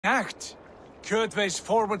Act! Kjotve's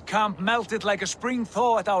forward camp melted like a spring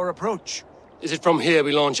thaw at our approach. Is it from here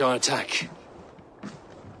we launch our attack?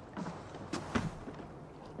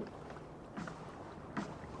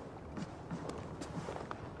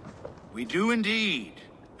 We do indeed,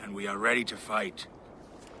 and we are ready to fight.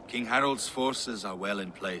 King Harold's forces are well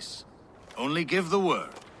in place. Only give the word.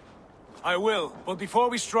 I will, but before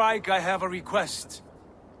we strike, I have a request.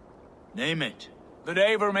 Name it. That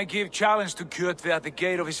Eivor may give challenge to Kjotve at the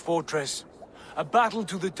gate of his fortress. A battle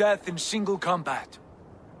to the death in single combat.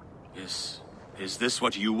 Is this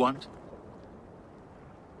what you want?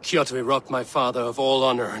 Kjotve robbed my father of all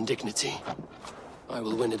honor and dignity. I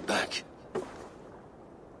will win it back.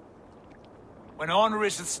 When honor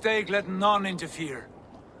is at stake, let none interfere.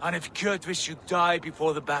 And if Kjotve should die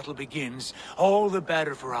before the battle begins, all the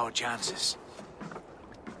better for our chances.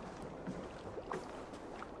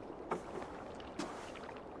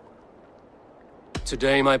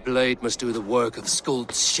 Today my blade must do the work of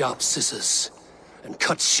Skuld's sharp scissors, and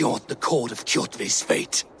cut short the cord of Kjotve's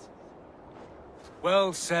fate.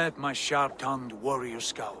 Well said, my sharp-tongued warrior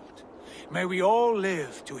Skald. May we all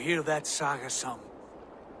live to hear that saga sung.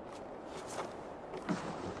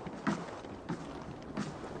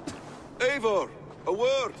 Eivor, a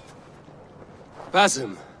word!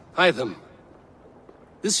 Basim, Hytham.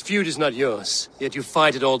 This feud is not yours, yet you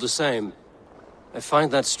fight it all the same. I find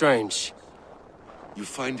that strange. You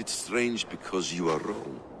find it strange because you are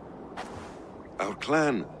wrong. Our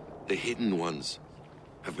clan, the Hidden Ones,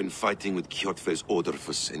 have been fighting with Kjotve's order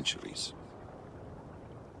for centuries.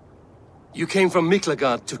 You came from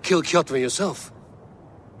Miklagard to kill Kjotve yourself?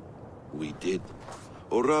 We did.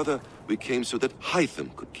 Or rather, we came so that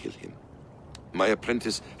Hytham could kill him. My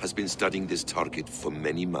apprentice has been studying this target for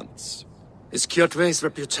many months. Is Kjotve's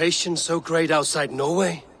reputation so great outside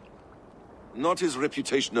Norway? Not his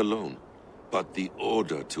reputation alone, but the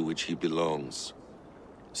order to which he belongs.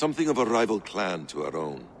 Something of a rival clan to our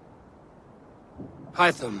own.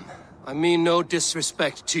 Hytham, I mean no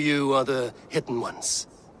disrespect to you or the Hidden Ones.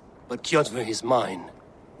 But Kjotve is mine.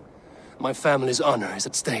 My family's honor is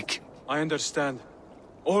at stake. I understand.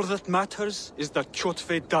 All that matters is that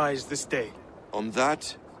Kjotve dies this day. On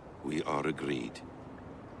that, we are agreed.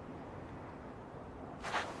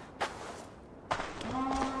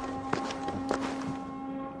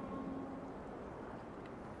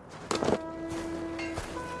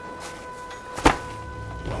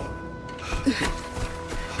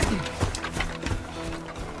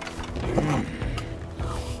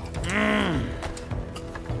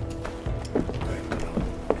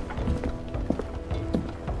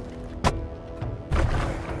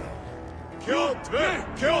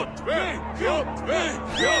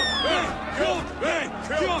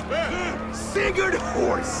 Figured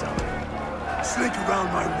horse! Slink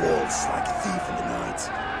around my walls like a thief in the night.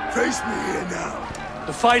 Face me here now.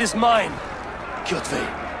 The fight is mine, Kjotve.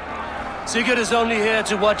 Sigurd is only here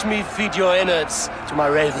to watch me feed your innards to my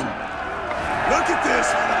raven. Look at this!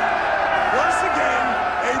 Once again,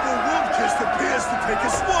 Abel Wolfkist appears to take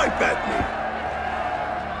a swipe at me.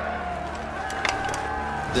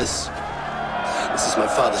 This is my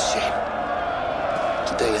father's shame.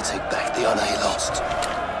 Today I take back the honor he lost.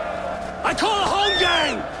 I call a home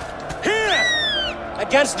game! Here!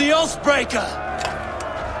 Against the Oathbreaker!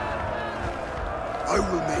 I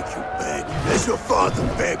will make you beg as your father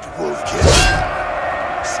begged, Wolfkist.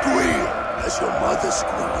 Squeal as your mother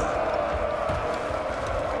squealed.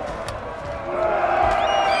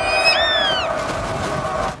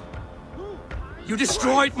 You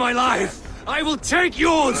destroyed my life! I will take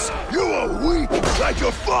yours! You are weak, like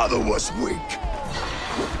your father was weak.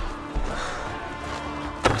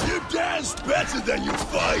 You dance better than you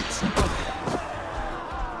fight.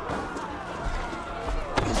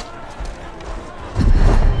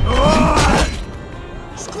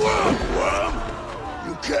 Scrum, worm!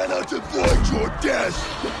 You cannot avoid your death.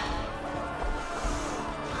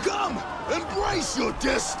 Come, embrace your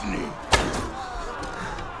destiny.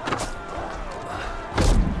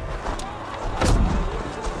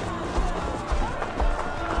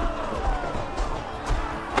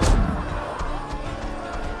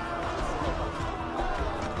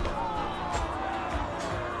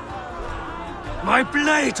 My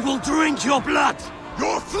blade will drink your blood!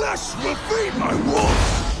 Your flesh will feed my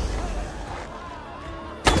wolves!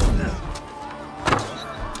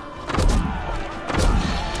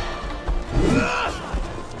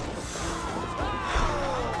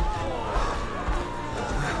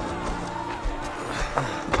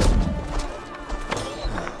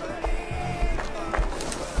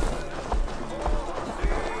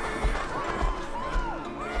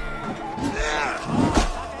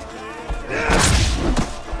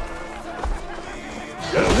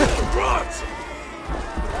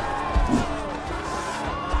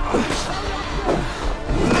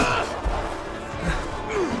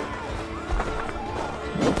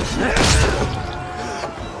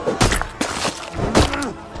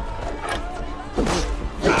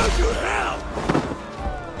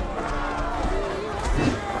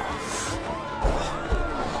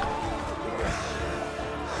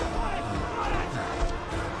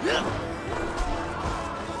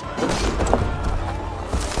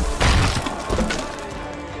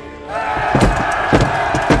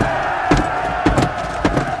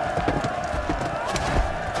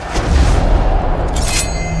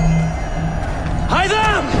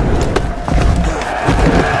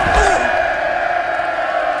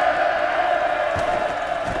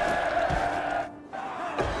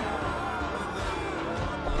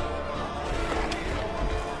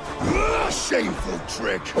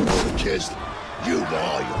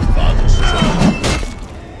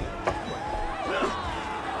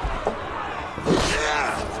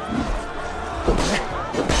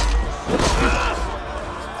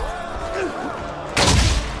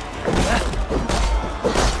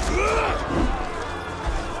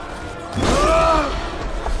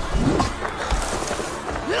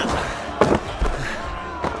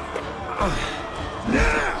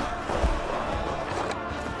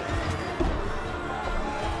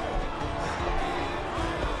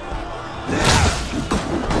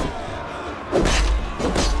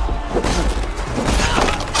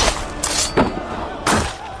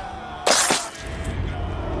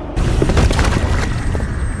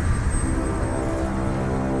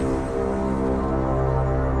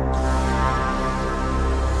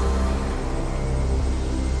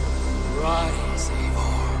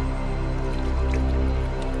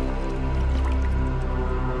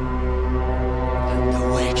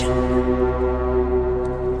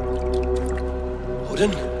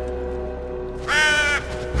 Odin?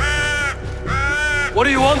 What do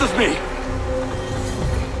you want of me?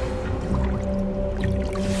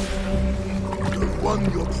 You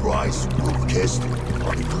won your prize, Wolf-Kissed,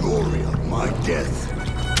 the glory of my death.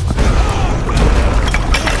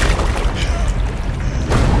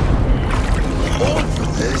 All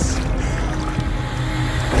for this?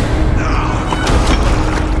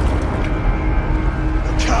 A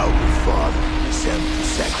coward father is empty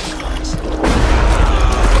sacrifice.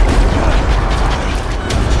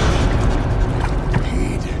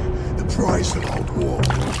 Heed the price of our war,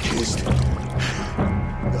 Kissed.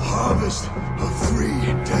 The harvest of 3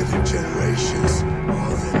 dead generations.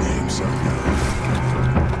 All their names are known.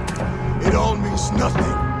 It all means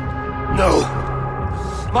nothing. No!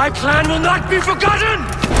 My clan will not be forgotten!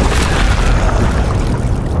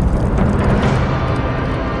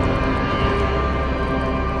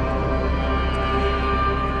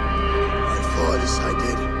 I fought as I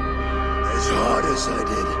did, as hard as I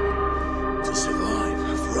did, to survive,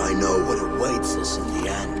 for I know what awaits us in the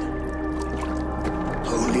end.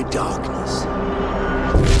 Holy darkness.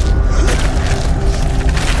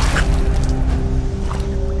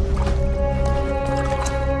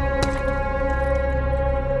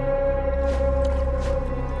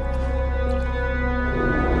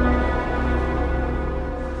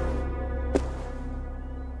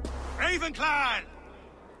 Clan!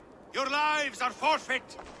 Your lives are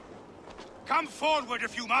forfeit! Come forward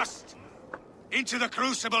if you must! Into the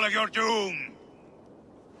crucible of your doom!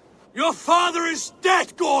 Your father is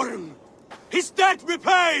dead, Gordon! His debt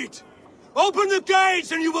repaid! Open the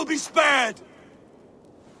gates and you will be spared!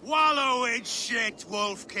 Wallow in shit,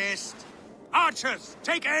 Wolf-Kissed! Archers,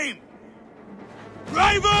 take aim!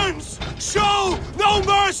 Ravens! Show no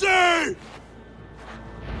mercy!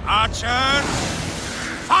 Archers,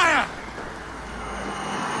 fire!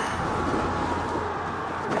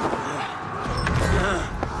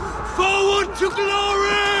 Forward to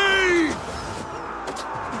glory!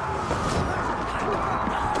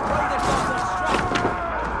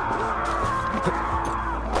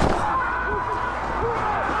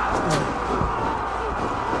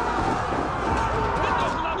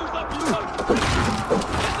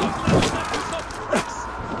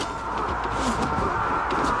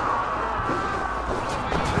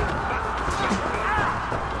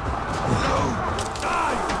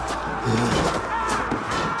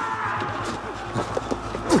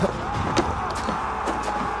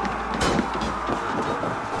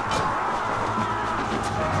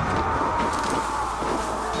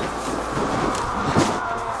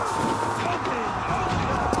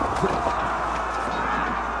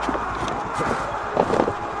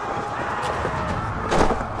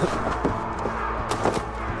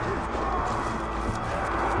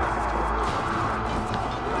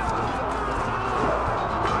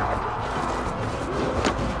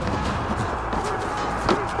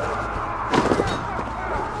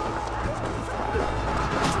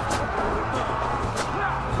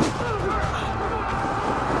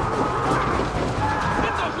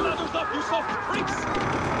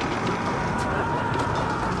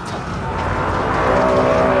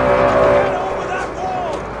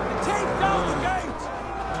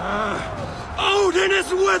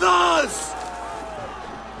 With us!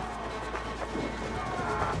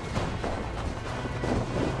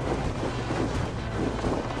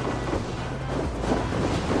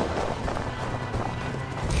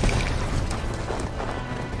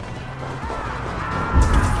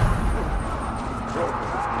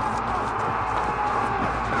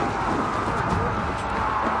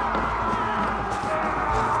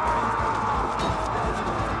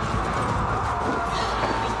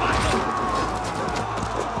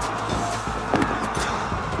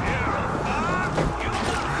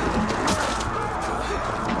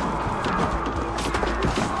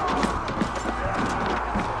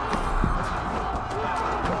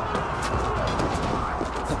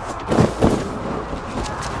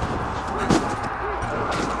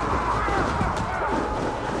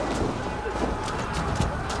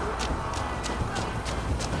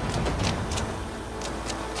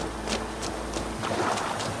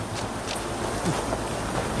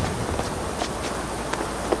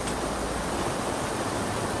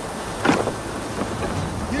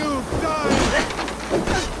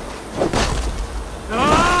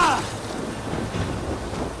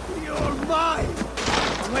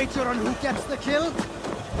 On who gets the kill?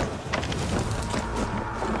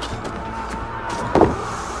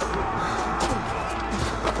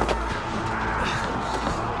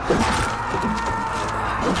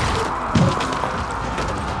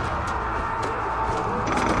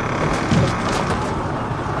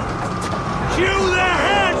 You there!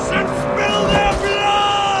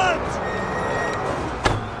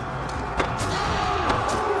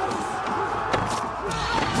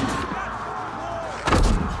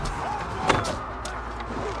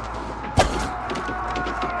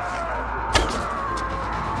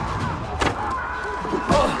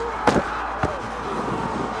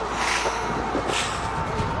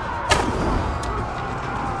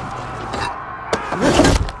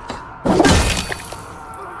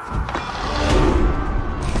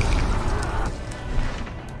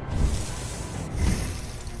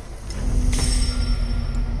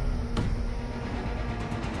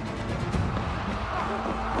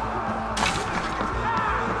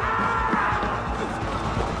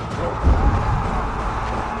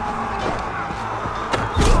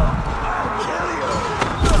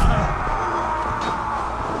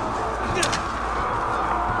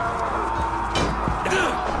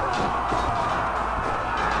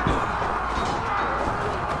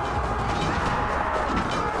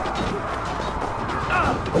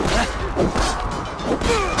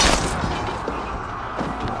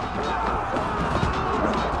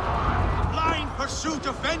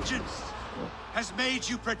 arrogance has made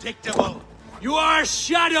you predictable. You are a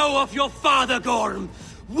shadow of your father, Gorm.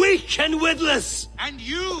 Weak and witless. And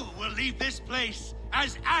you will leave this place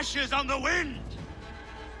as ashes on the wind.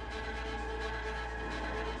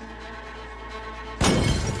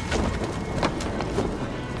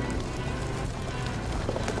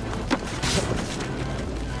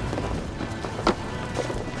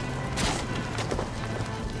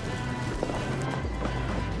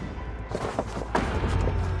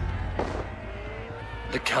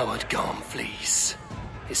 The coward Gorm flees.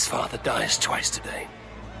 His father dies twice today.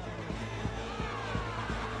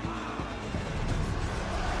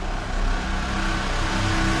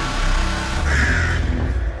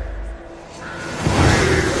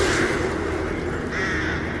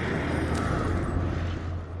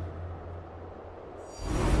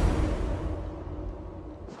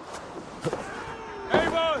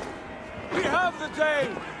 Eivor! We have the day!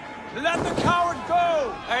 Let the coward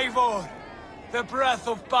go! Eivor! The breath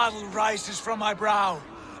of battle rises from my brow.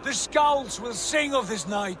 The scouts will sing of this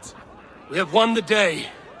night. We have won the day,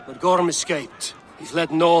 but Gorm escaped. He's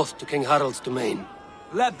led north to King Harald's domain.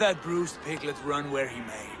 Let that bruised piglet run where he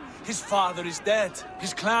may. His father is dead.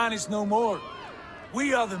 His clan is no more.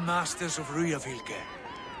 We are the masters of Rygjafylke.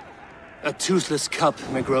 A toothless cub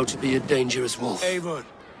may grow to be a dangerous wolf. Eivor,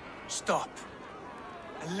 stop.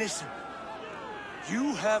 And listen.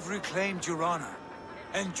 You have reclaimed your honor.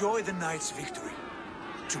 Enjoy the night's victory.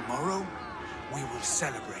 Tomorrow, we will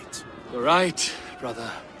celebrate. You're right,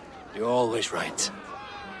 brother. You're always right.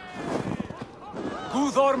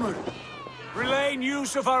 Guthormur, relay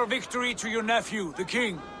news of our victory to your nephew, the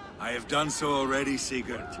king. I have done so already,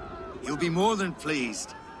 Sigurd. He'll be more than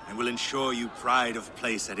pleased, and will ensure you pride of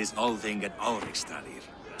place at his Althing at Ulrichstadir.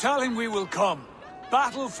 Tell him we will come,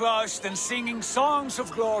 battle-flushed and singing songs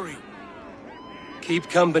of glory.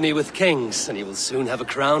 Keep company with kings, and you will soon have a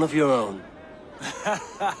crown of your own.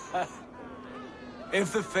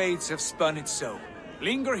 If the fates have spun it so,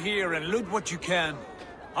 linger here and loot what you can.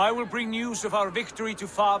 I will bring news of our victory to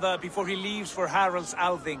father before he leaves for Harald's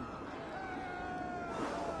Althing.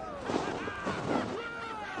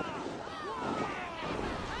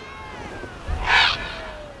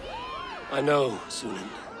 I know, Sunan.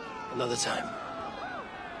 Another time.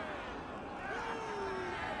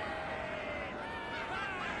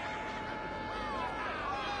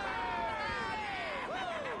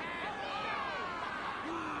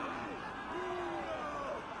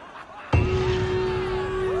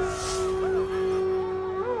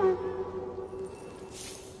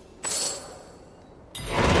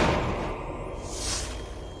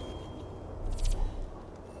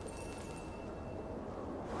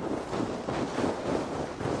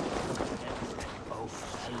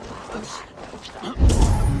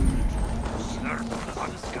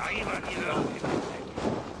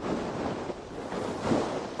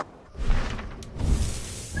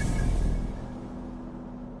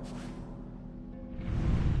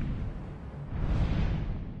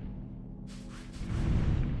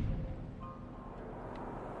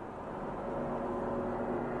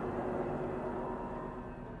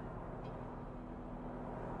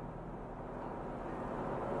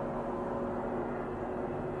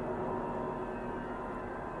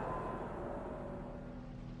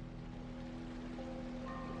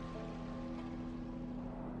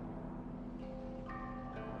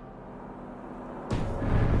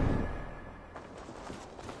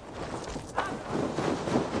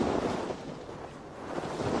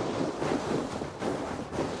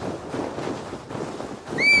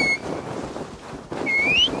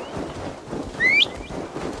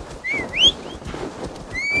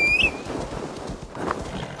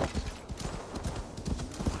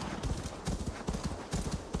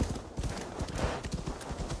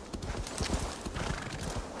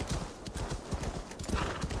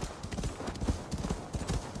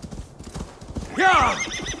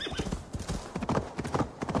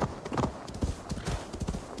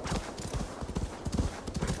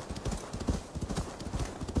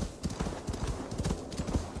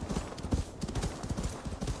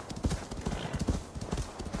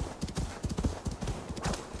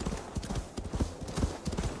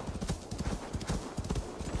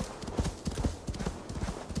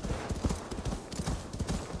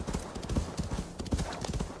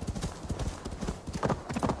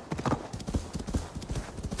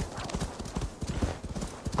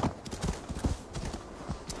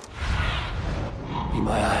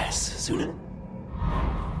 My eyes, Sunan.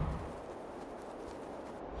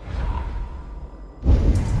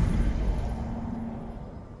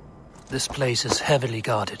 This place is heavily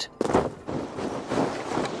guarded.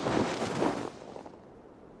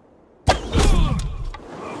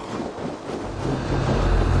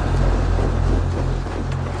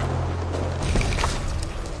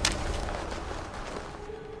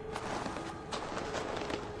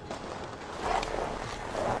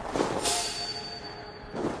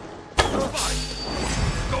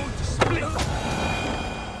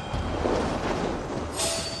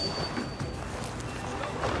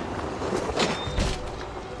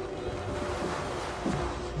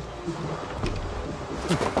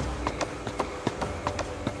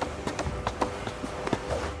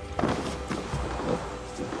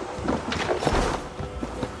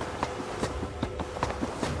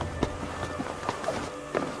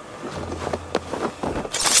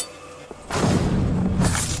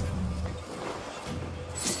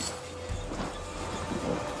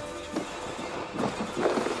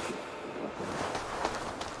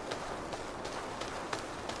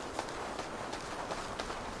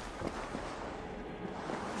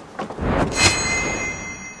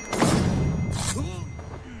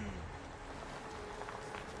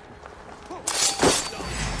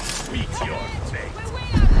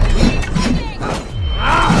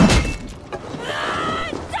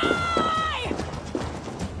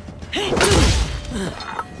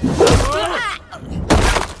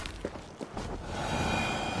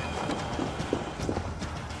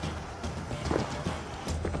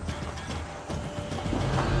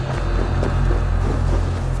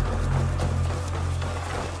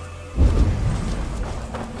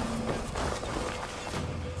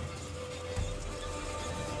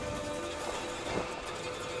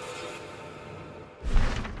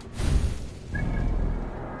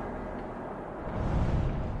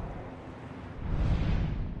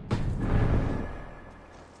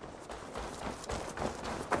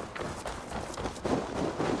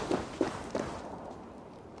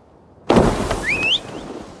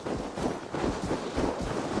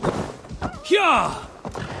 Hyah!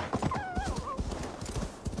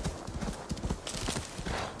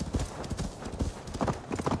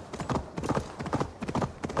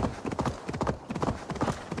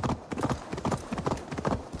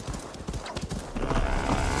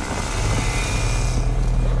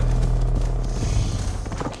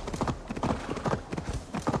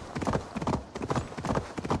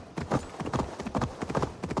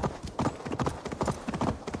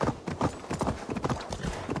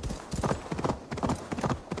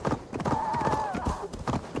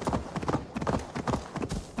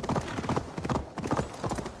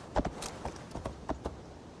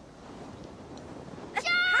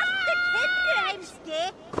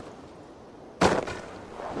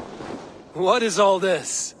 What is all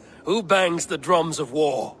this? Who bangs the drums of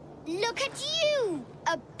war? Look at you!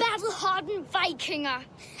 A battle-hardened Vikinger!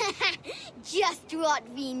 Just what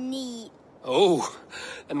we need. Oh,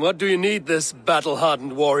 and what do you need this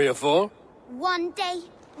battle-hardened warrior for? One day,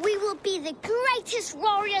 we will be the greatest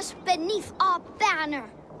warriors beneath our banner.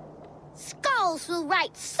 Skulls will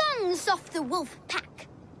write songs of the wolf pack.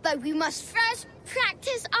 But we must first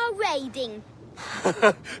practice our raiding.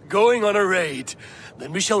 Going on a raid.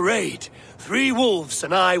 Then we shall raid. 3 wolves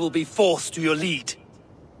and I will be fourth to your lead.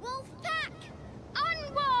 Wolf pack!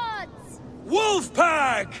 Onwards! Wolf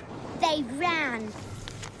pack! They ran.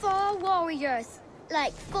 4 warriors,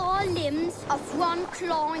 like 4 limbs of one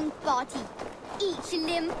clawing body. Each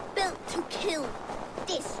limb built to kill,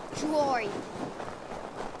 destroy.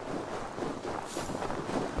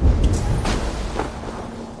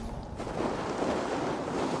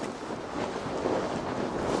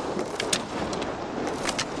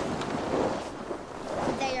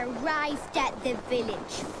 Arrived at the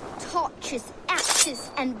village. Torches, axes,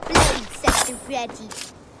 and blades at the ready.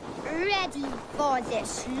 Ready for the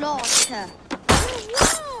slaughter.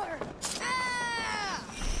 War! Ah!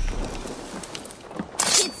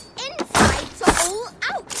 It's insides or all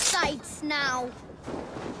outsides now.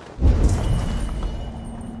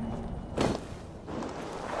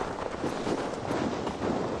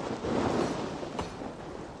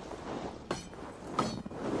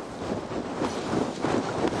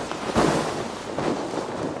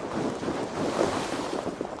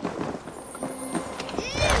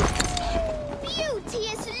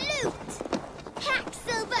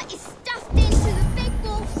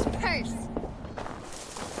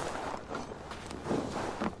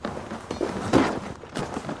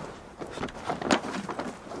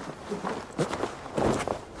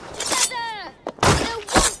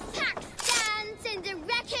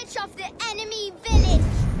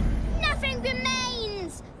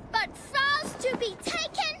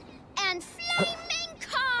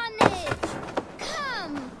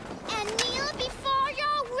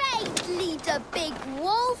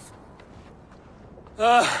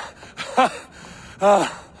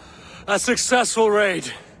 A successful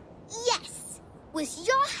raid. Yes. With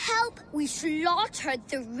your help, we slaughtered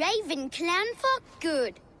the Raven clan for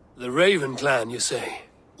good. The Raven clan, you say?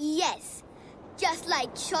 Yes. Just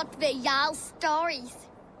like Kjotve Jarl's stories.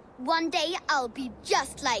 One day I'll be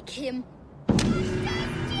just like him. Death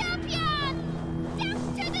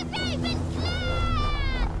to the Raven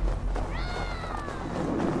clan!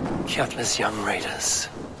 Kjotve's young raiders.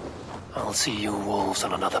 I'll see you wolves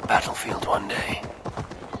on another battlefield one day.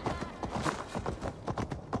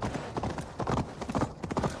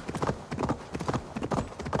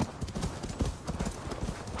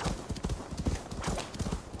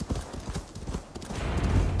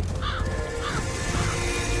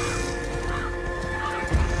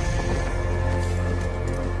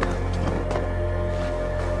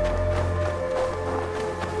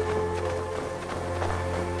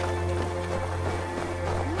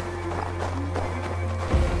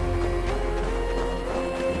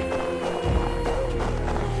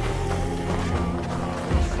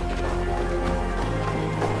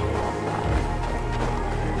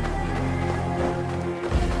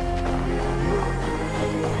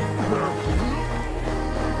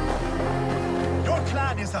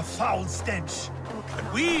 A foul stench.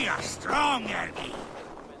 But we are strong, Ergi.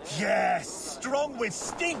 Yes, strong with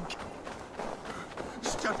stink.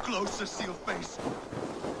 Step closer, Sealface.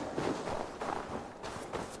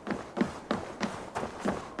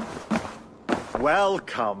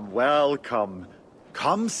 Welcome, welcome.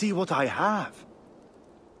 Come see what I have.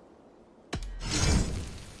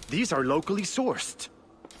 These are locally sourced.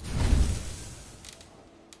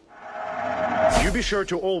 You be sure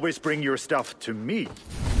to always bring your stuff to me.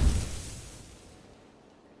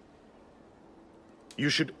 You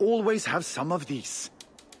should always have some of these.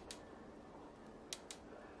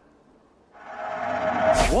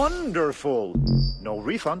 Wonderful! No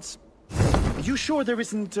refunds. You sure there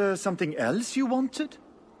isn't something else you wanted?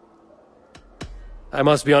 I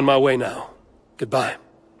must be on my way now. Goodbye.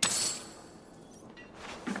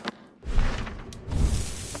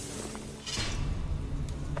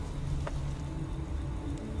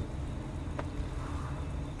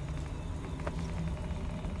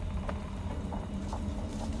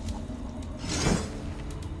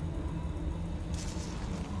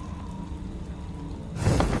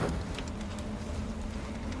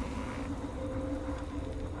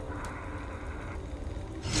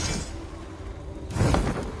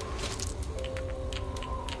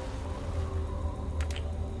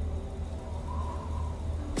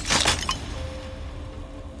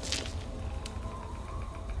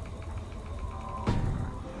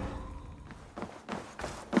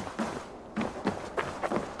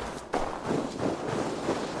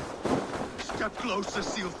 Step closer,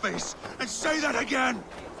 Sealface, and say that again!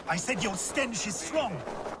 I said your stench is strong.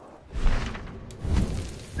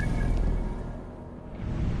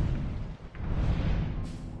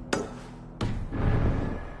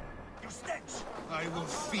 Your stench! I will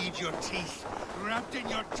feed your teeth, wrapped in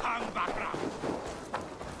your tongue, Bakra!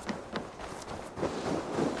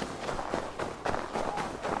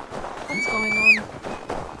 What's going on?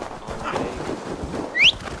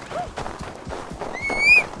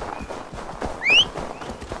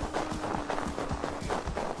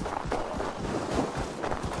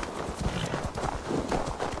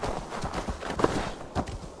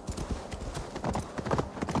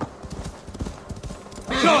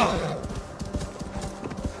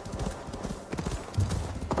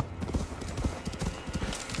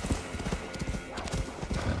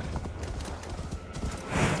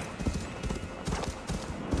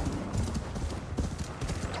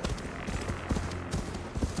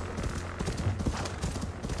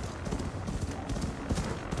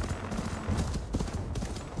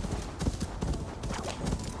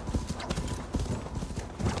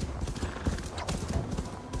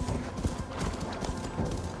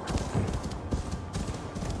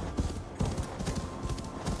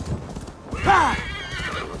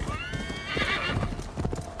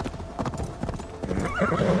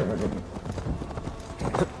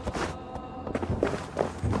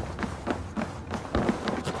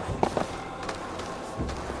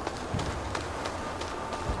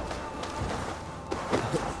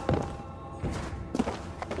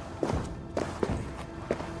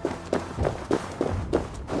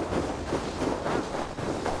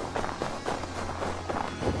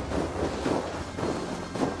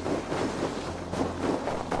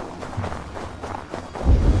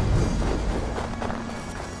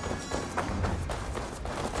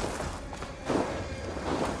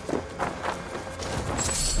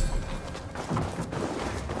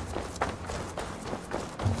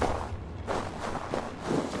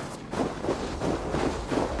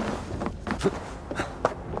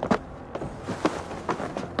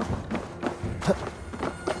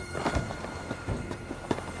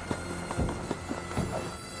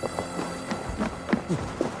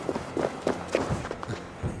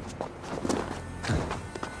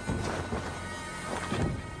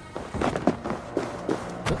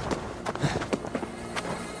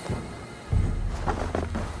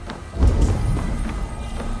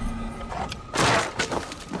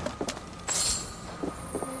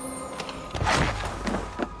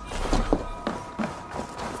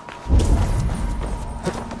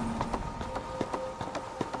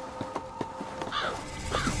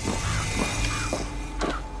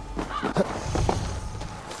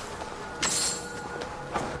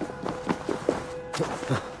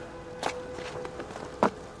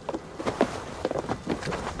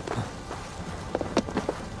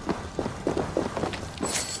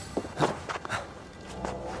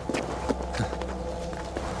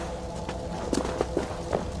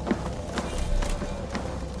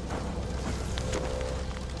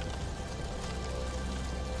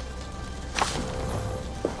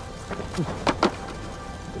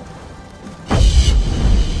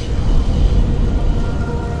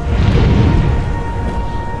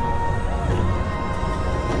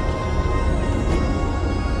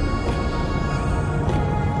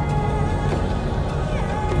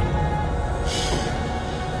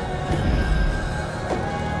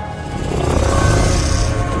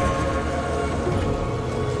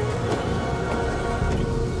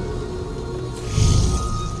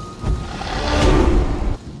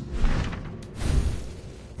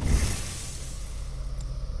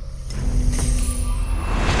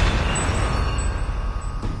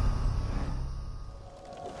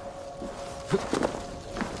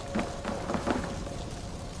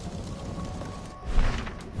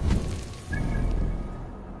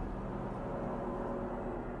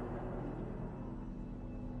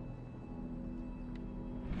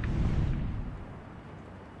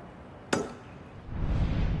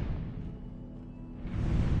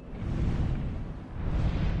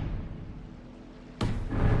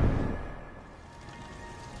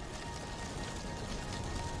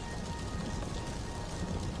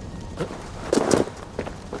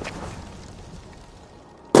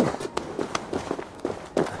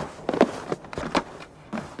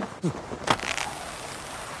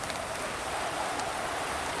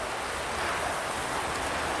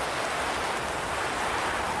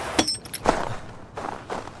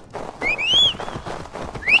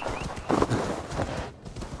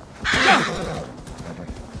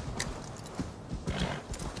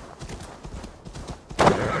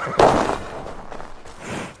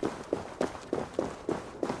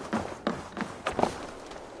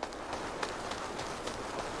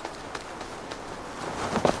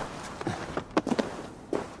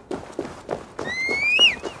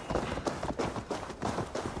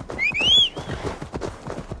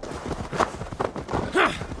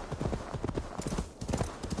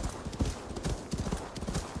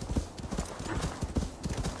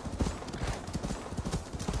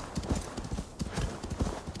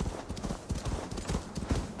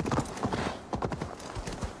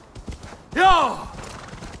 Oh!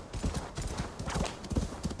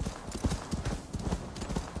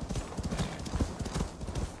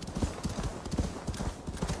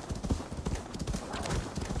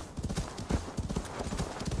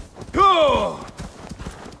 Go!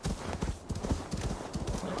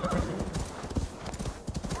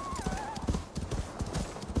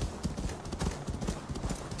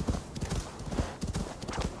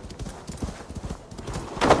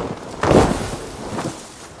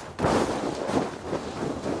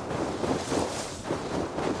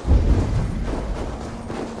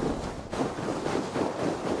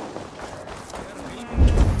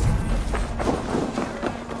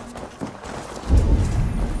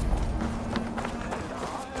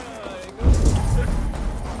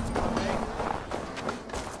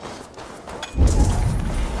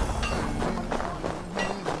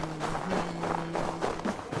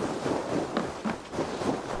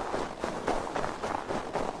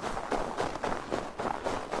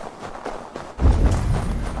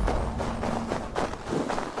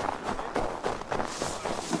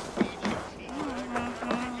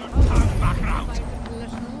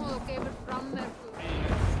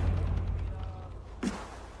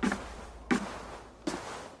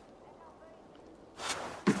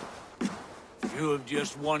 You have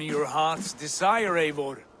just won your heart's desire,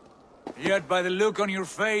 Eivor. Yet by the look on your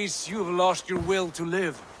face, you have lost your will to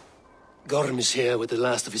live. Gorm is here with the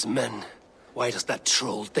last of his men. Why does that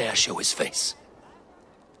troll dare show his face?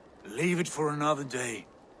 Leave it for another day.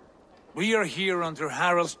 We are here under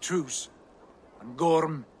Harald's truce, and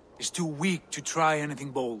Gorm is too weak to try anything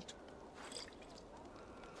bold.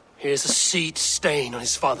 Here's a seed stain on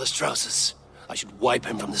his father's trousers. I should wipe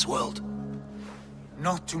him from this world.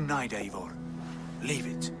 Not tonight, Eivor. Leave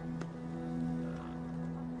it.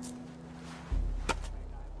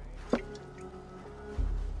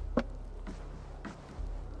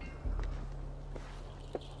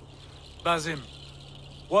 Basim,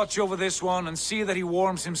 watch over this one and see that he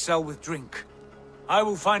warms himself with drink. I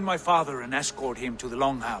will find my father and escort him to the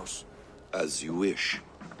Longhouse. As you wish.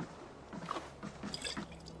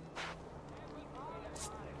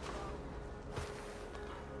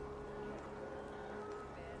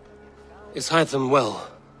 Is Hytham well?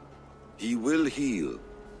 He will heal,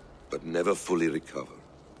 but never fully recover.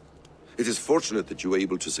 It is fortunate that you were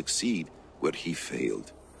able to succeed where he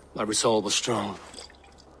failed. My resolve was strong.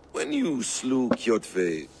 When you slew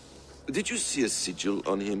Kjotve, did you see a sigil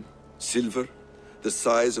on him? Silver? The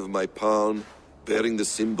size of my palm, bearing the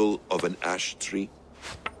symbol of an ash tree?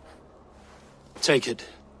 Take it.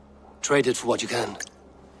 Trade it for what you can.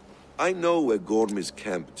 I know where Gorm is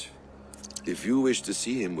camped. If you wish to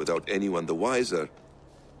see him without anyone the wiser,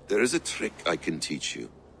 there is a trick I can teach you.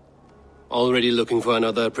 Already looking for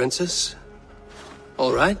another princess?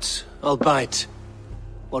 All right, I'll bite.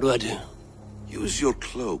 What do I do? Use your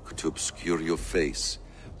cloak to obscure your face.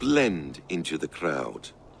 Blend into the crowd.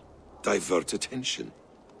 Divert attention.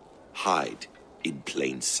 Hide in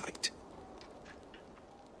plain sight.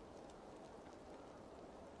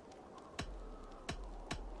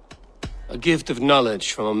 A gift of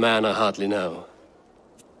knowledge from a man I hardly know.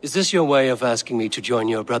 Is this your way of asking me to join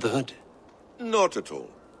your brotherhood? Not at all.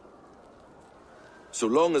 So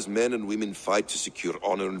long as men and women fight to secure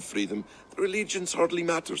honor and freedom, their allegiance hardly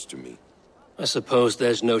matters to me. I suppose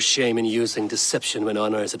there's no shame in using deception when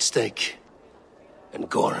honor is at stake. And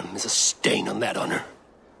Gorm is a stain on that honor.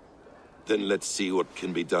 Then let's see what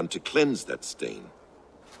can be done to cleanse that stain.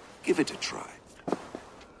 Give it a try.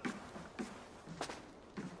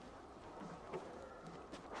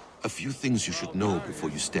 A few things you should know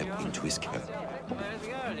before you step into his camp.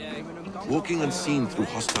 Walking unseen through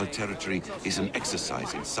hostile territory is an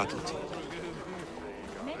exercise in subtlety.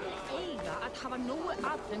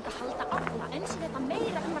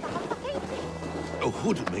 A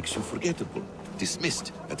hood makes you forgettable,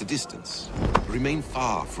 dismissed at a distance. Remain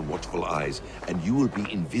far from watchful eyes, and you will be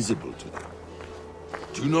invisible to them.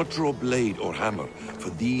 Do not draw blade or hammer,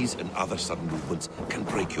 for these and other sudden movements can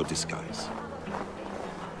break your disguise.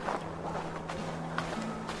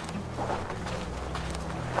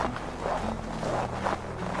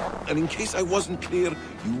 And in case I wasn't clear,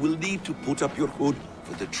 you will need to put up your hood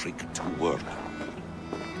for the trick to work.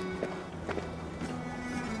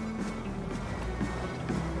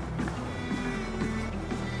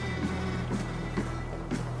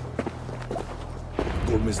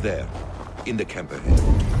 Gorm is there, in the camp ahead.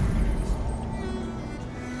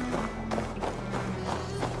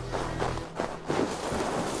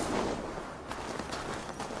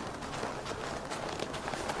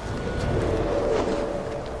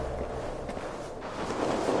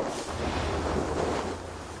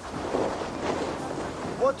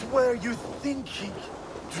 What were you thinking?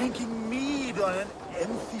 Drinking mead on an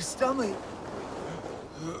empty stomach?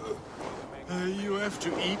 You have to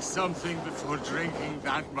eat something before drinking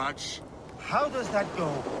that much. How does that go?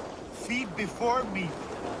 Feed before meat.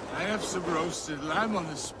 I have some roasted lamb on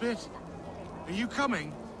the spit. Are you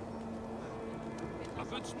coming? A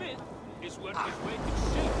good smith is worth his weight in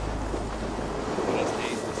silver. These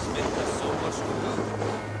days, the smith has so much to do.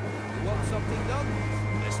 You want something done?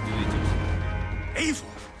 Let's do it. Eivor!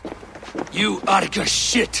 You Arga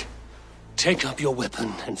shit! Take up your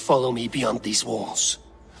weapon and follow me beyond these walls.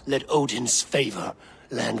 Let Odin's favor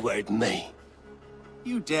land where it may.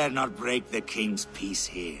 You dare not break the king's peace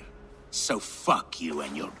here. So fuck you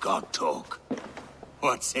and your god talk.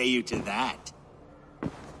 What say you to that?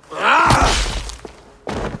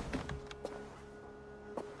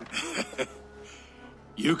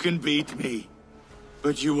 You can beat me,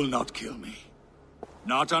 but you will not kill me.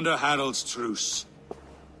 Not under Harald's truce.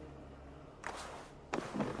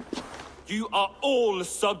 You are all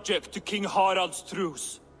subject to King Harald's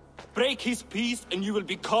truce. Break his peace and you will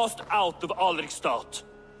be cast out of Alrikstad.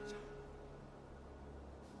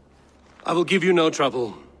 I will give you no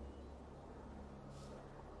trouble.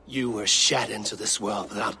 You were shat into this world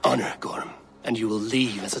without honor, Gorm, and you will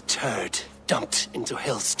leave as a turd dumped into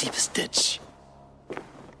hell's deepest ditch.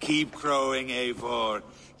 Keep crowing, Eivor.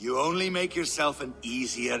 You only make yourself an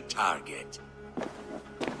easier target.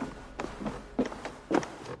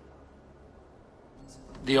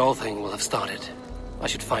 The All-Thing will have started. I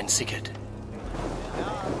should find Sigurd.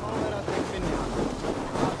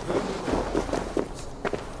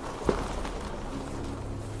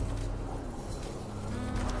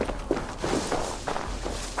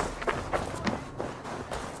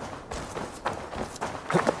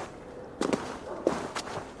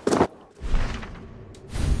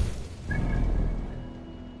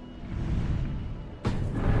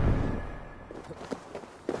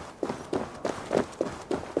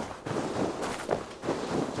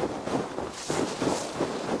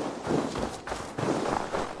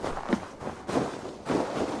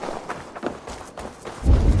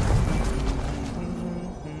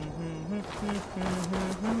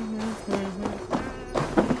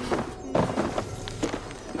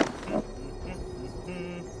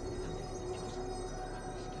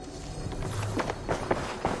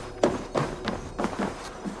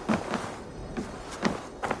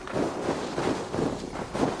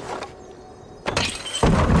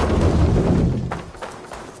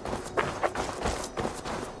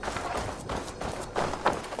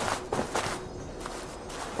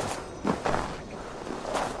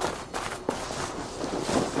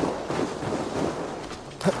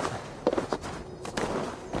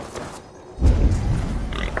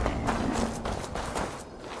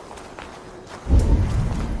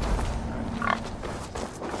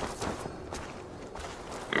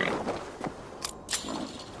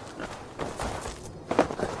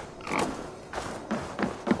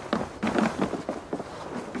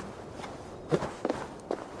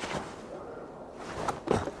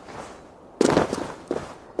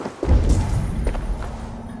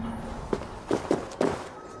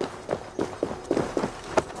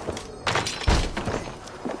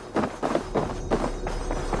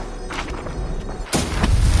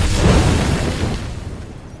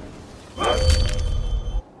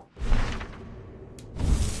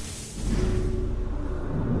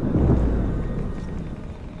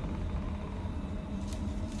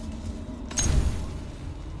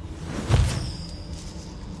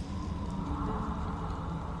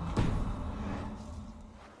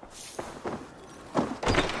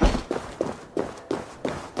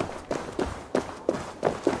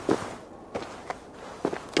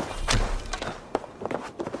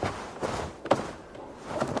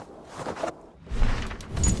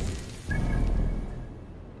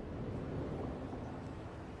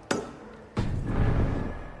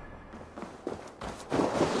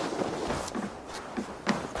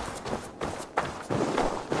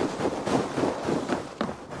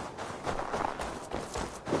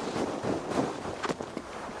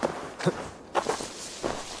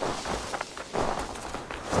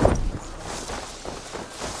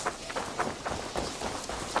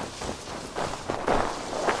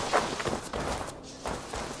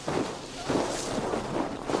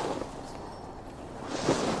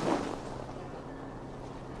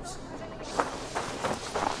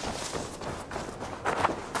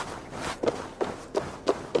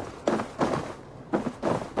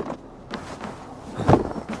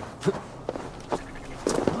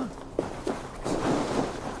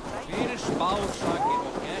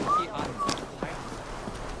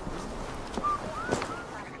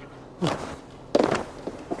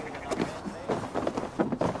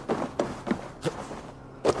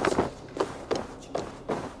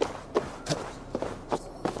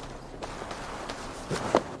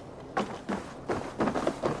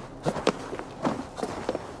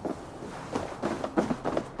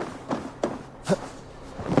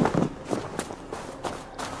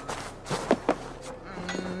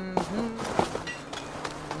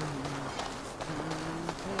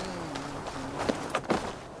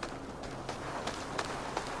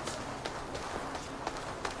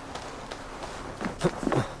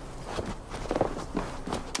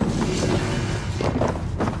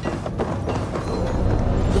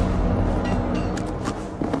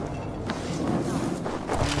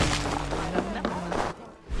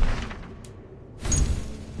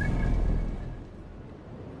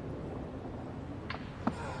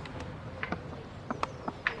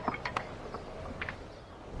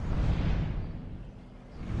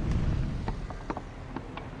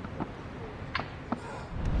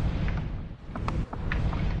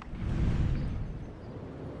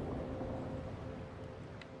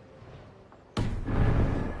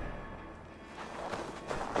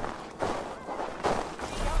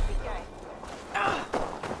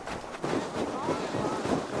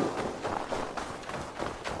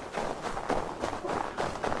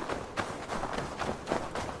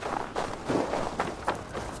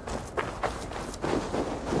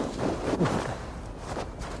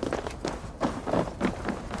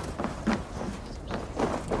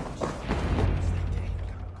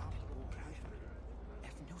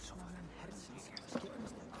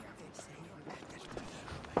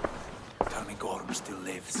 Gorm still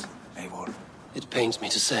lives, Eivor. It pains me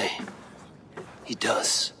to say. He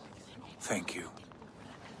does. Thank you.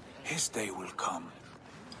 His day will come.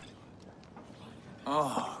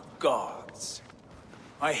 Oh, gods.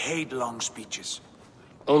 I hate long speeches.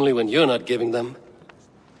 Only when you're not giving them.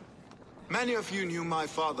 Many of you knew my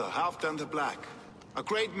father, Halfdan the Black. A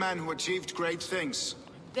great man who achieved great things.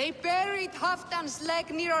 They buried Halfdan's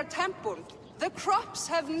leg near our temple. The crops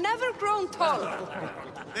have never grown taller.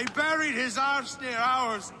 They buried his arse near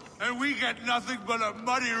ours, and we get nothing but a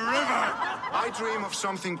muddy river. I dream of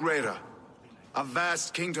something greater. A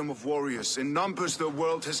vast kingdom of warriors in numbers the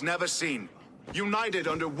world has never seen. United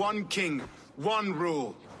under one king, one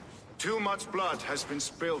rule. Too much blood has been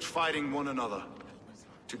spilled fighting one another.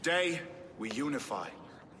 Today, we unify.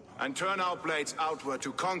 And turn our blades outward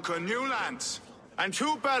to conquer new lands. And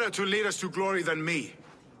who better to lead us to glory than me?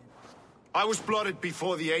 I was blooded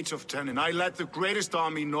before the age of 10, and I led the greatest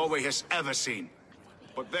army Norway has ever seen.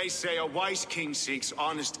 But they say a wise king seeks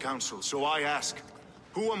honest counsel, so I ask,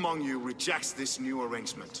 who among you rejects this new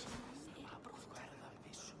arrangement?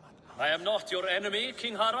 I am not your enemy,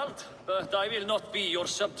 King Harald, but I will not be your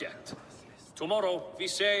subject. Tomorrow we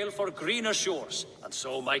sail for greener shores, and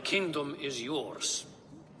so my kingdom is yours.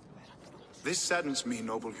 This saddens me,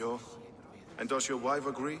 noble Hjor. And does your wife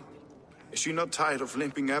agree? Is she not tired of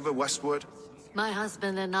limping ever westward? My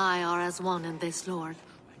husband and I are as one in this, Lord.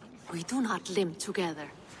 We do not limp together.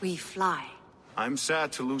 We fly. I'm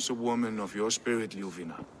sad to lose a woman of your spirit,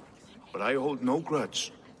 Ljuvina. But I hold no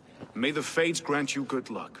grudge. May the fates grant you good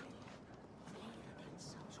luck.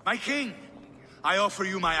 My king, I offer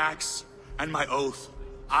you my axe and my oath,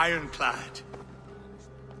 ironclad.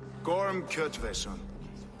 Gorm Kjotveson,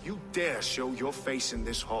 you dare show your face in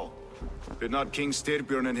this hall. Did not King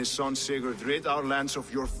Styrbjörn and his son Sigurd rid our lands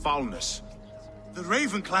of your foulness? The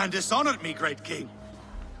Raven clan dishonored me, great king.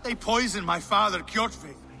 They poisoned my father,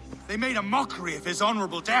 Kjotve. They made a mockery of his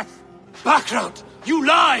honorable death. Background! You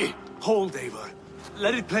lie! Hold, Eivor.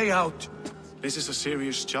 Let it play out. This is a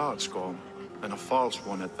serious charge, Gorm, and a false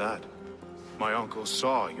one at that. My uncle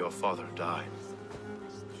saw your father die.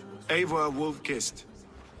 Eivor Wolf-Kissed,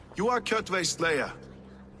 you are Kjotve's slayer.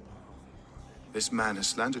 This man has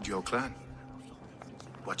slandered your clan.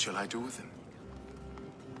 What shall I do with him?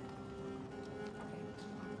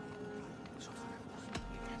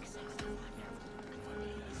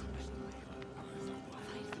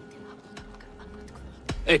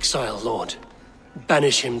 Exile, Lord.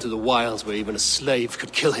 Banish him to the wilds where even a slave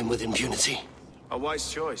could kill him with impunity. A wise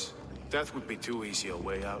choice. Death would be too easy a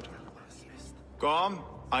way out. Gorm,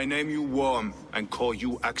 I name you Worm and call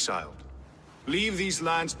you exiled. Leave these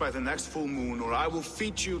lands by the next full moon, or I will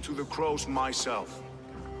feed you to the crows myself.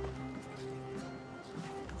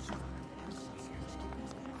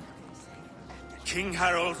 King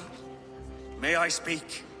Harald, may I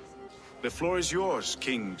speak? The floor is yours,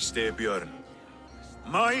 King Styrbjörn.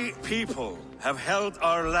 My people have held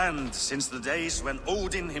our land since the days when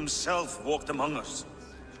Odin himself walked among us.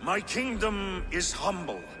 My kingdom is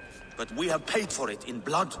humble, but we have paid for it in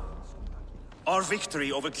blood. Our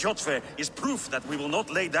victory over Kjotve is proof that we will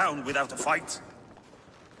not lay down without a fight.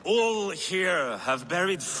 All here have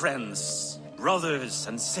buried friends, brothers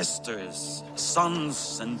and sisters,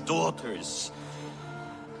 sons and daughters.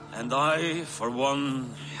 And I, for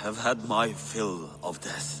one, have had my fill of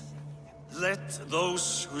death. Let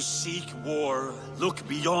those who seek war look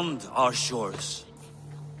beyond our shores.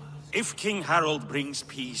 If King Harald brings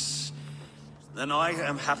peace, then I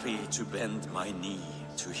am happy to bend my knee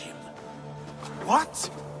to him. What?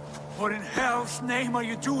 What in hell's name are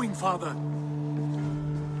you doing, father?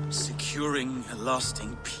 Securing a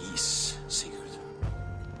lasting peace, Sigurd.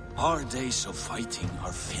 Our days of fighting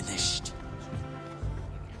are finished.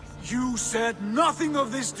 You said nothing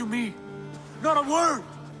of this to me. Not a word.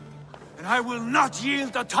 And I will not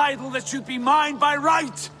yield a title that should be mine by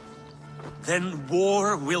right. Then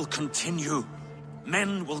war will continue.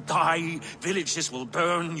 Men will die, villages will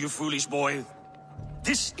burn, you foolish boy.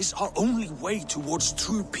 This is our only way towards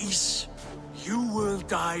true peace. You will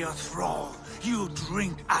die a thrall. You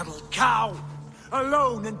drink-addled cow.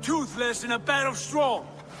 Alone and toothless in a bed of straw.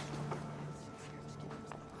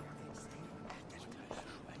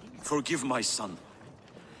 Forgive my son.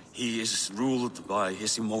 He is ruled by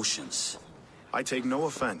his emotions. I take no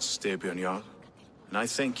offense, Styrbjörn Jarl, and I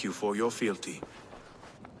thank you for your fealty.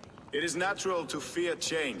 It is natural to fear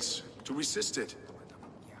change, to resist it.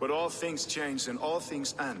 But all things change and all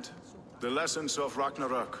things end. The lessons of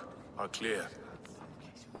Ragnarok are clear.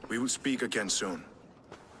 We will speak again soon.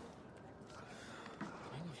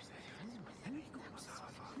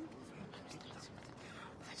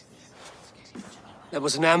 That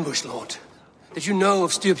was an ambush, Lord. Did you know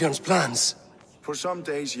of Styrbjörn's plans? For some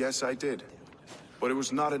days, yes, I did. But it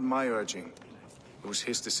was not at my urging. It was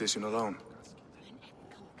his decision alone.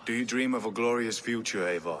 Do you dream of a glorious future,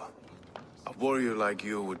 Eivor? A warrior like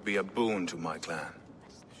you would be a boon to my clan.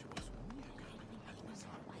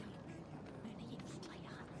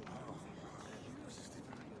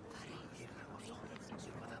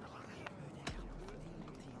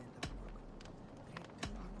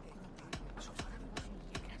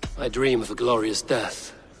 I dream of a glorious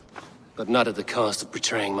death, but not at the cost of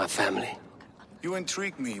betraying my family. You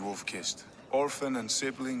intrigue me, Wolf-Kissed. Orphan and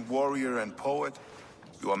sibling, warrior and poet.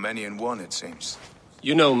 You are many in one, it seems.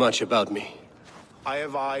 You know much about me. I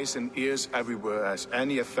have eyes and ears everywhere, as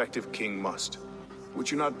any effective king must.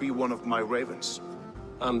 Would you not be one of my ravens?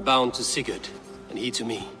 I'm bound to Sigurd, and he to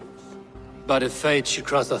me. But if fate should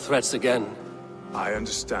cross our threads again... I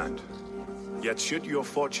understand. Yet should your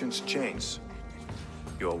fortunes change,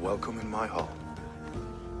 you're welcome in my hall.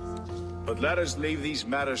 But let us leave these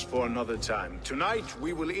matters for another time. Tonight,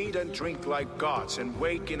 we will eat and drink like gods and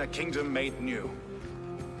wake in a kingdom made new.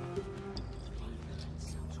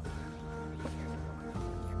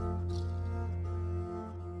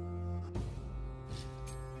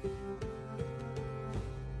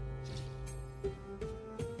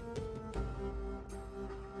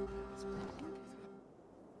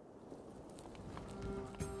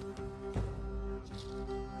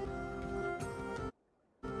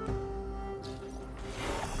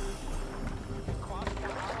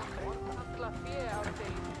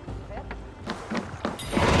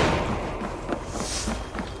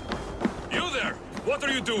 What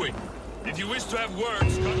are you doing? If you wish to have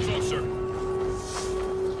words, come closer.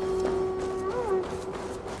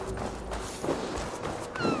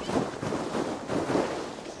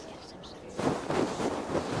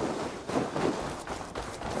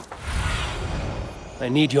 I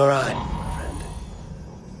need your eye, friend.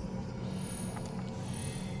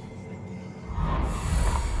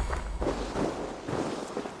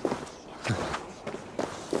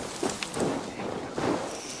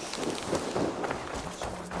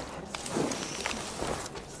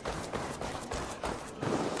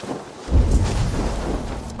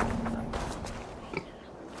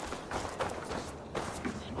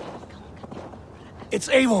 It's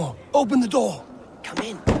Eivor! Open the door! Come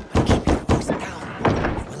in, but keep your voice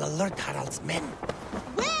down. We'll alert Harald's men.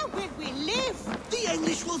 Where will we live? The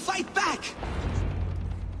English will fight back!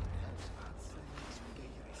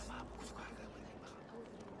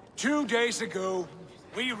 Two days ago,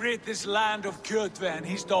 we rid this land of Kjotve and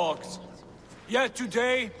his dogs. Yet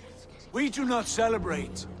today, we do not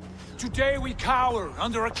celebrate. Today we cower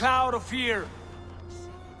under a cloud of fear.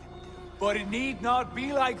 But it need not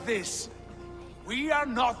be like this. We are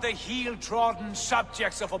not the heel-trodden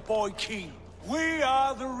subjects of a boy king. We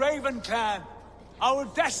are the Raven clan. Our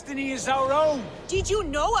destiny is our own. Did you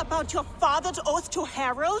know about your father's oath to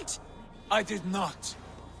Harald? I did not.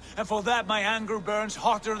 And for that my anger burns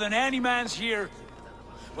hotter than any man's here.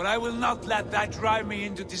 But I will not let that drive me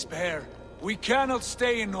into despair. We cannot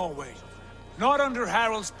stay in Norway. Not under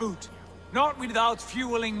Harald's boot. Not without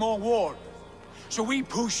fueling more war. So we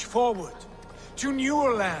push forward. To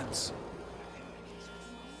newer lands.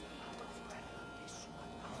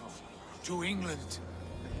 to England.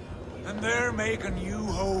 And there make a new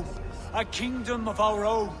home, a kingdom of our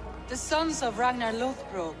own. The sons of Ragnar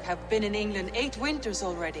Lothbrok have been in England 8 winters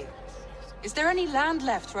already. Is there any land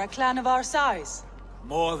left for a clan of our size?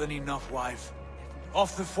 More than enough, wife.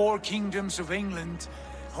 Of the 4 kingdoms of England,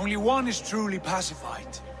 only one is truly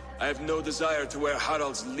pacified. I have no desire to wear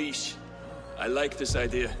Harald's leash. I like this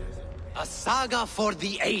idea. A saga for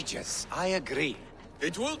the ages, I agree.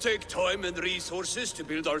 It will take time and resources to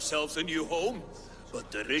build ourselves a new home, but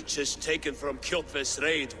the riches taken from Kjotve's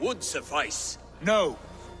raid would suffice. No.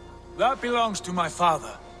 That belongs to my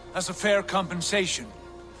father, as a fair compensation.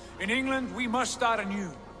 In England, we must start anew.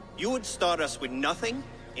 You would start us with nothing,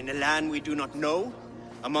 in a land we do not know,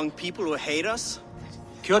 among people who hate us?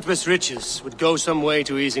 Kjotve's riches would go some way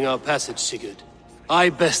to easing our passage, Sigurd. I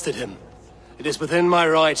bested him. It is within my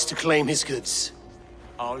rights to claim his goods.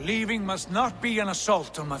 Our leaving must not be an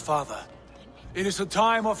assault on my father. It is a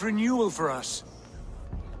time of renewal for us.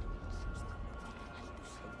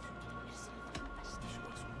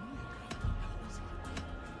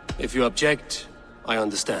 If you object, I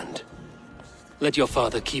understand. Let your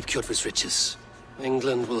father keep Kjotve's riches.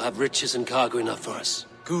 England will have riches and cargo enough for us.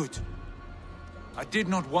 Good. I did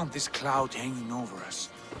not want this cloud hanging over us.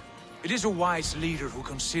 It is a wise leader who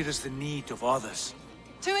considers the need of others.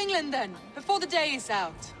 To England then, before the day is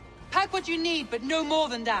out. Pack what you need, but no more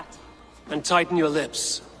than that. And tighten your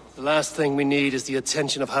lips. The last thing we need is the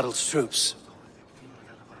attention of Harald's troops.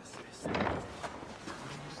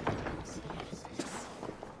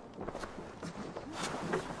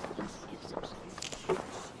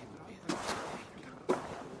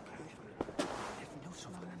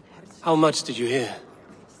 How much did you hear?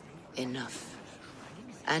 Enough.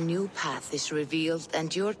 A new path is revealed,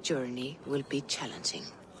 and your journey will be challenging.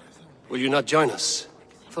 Will you not join us?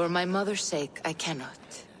 For my mother's sake, I cannot.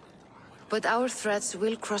 But our threads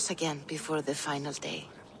will cross again before the final day.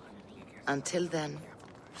 Until then,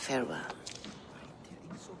 farewell.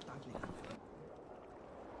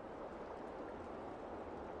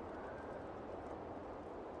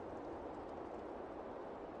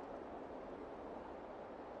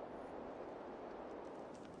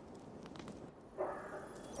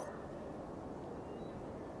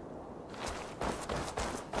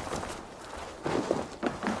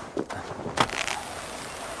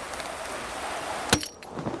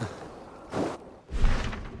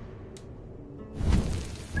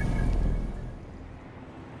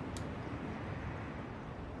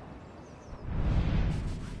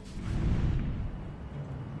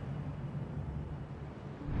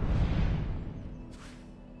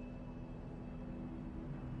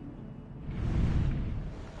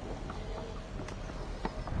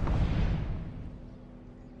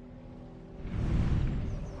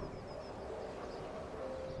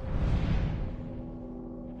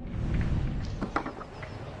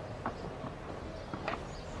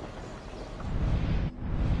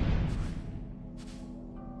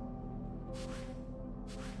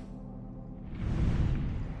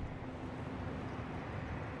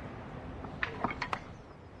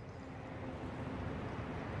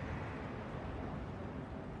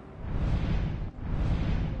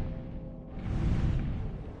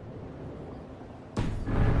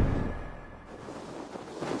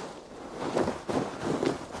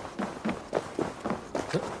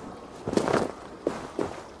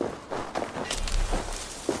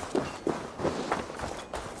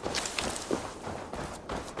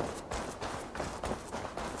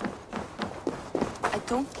 I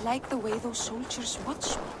don't like the way those soldiers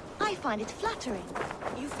watch me. I find it flattering.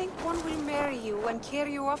 You think one will marry you and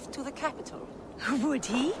carry you off to the capital? Would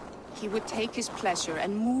he? He would take his pleasure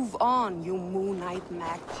and move on, you moon-eyed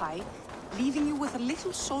magpie, leaving you with a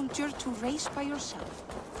little soldier to race by yourself.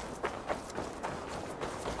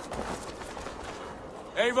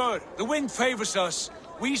 Eivor, the wind favors us.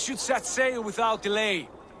 We should set sail without delay.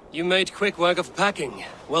 You made quick work of packing.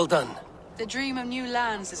 Well done. The dream of new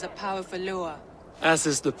lands is a powerful lure. As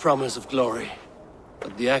is the promise of glory.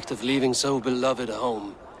 But the act of leaving so beloved a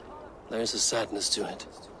home, there's a sadness to it.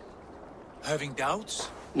 Having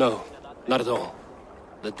doubts? No, not at all.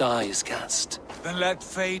 The die is cast. Then let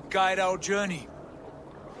fate guide our journey.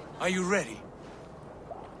 Are you ready?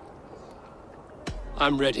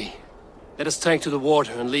 I'm ready. Let us take to the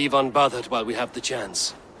water and leave unbothered while we have the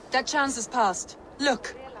chance. That chance is past.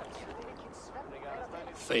 Look!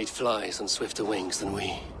 Fate flies on swifter wings than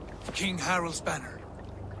we. King Harald's banner.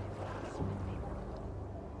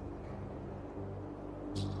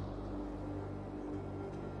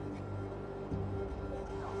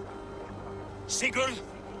 Sigurd,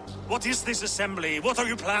 what is this assembly? What are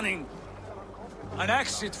you planning? An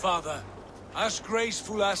exit, father. As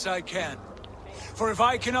graceful as I can. For if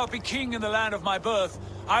I cannot be king in the land of my birth,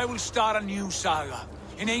 I will start a new saga.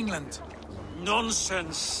 In England.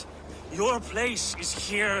 Nonsense! Your place is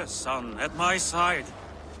here, son, at my side.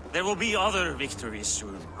 There will be other victories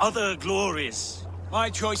soon. Other glories. My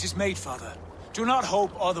choice is made, father. Do not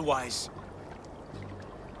hope otherwise.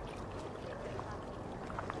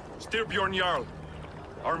 Styrbjorn Jarl.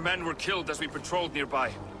 Our men were killed as we patrolled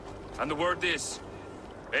nearby. And the word is...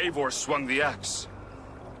 Eivor swung the axe.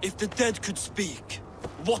 If the dead could speak,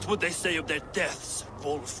 what would they say of their deaths,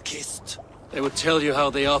 wolf-kissed? They would tell you how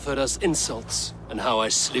they offered us insults, and how I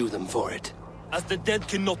slew them for it. As the dead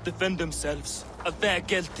cannot defend themselves, a fair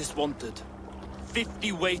gelt is wanted.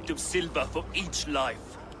 50 weight of silver for each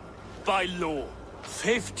life. By law.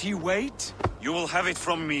 50 weight? You will have it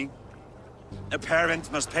from me. A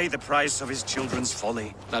parent must pay the price of his children's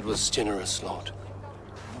folly. That was generous, Lord.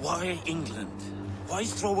 Why England? Why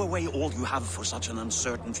throw away all you have for such an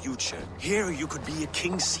uncertain future? Here you could be a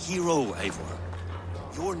king's hero, Eivor.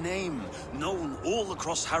 Your name known all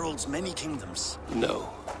across Harald's many kingdoms. No.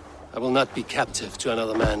 I will not be captive to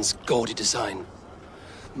another man's gaudy design.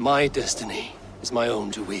 My destiny is my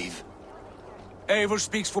own to weave. Eivor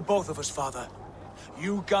speaks for both of us, father.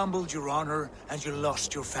 You gambled your honor, and you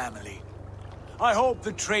lost your family. I hope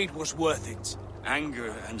the trade was worth it.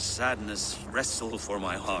 Anger and sadness wrestle for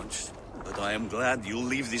my heart, but I am glad you'll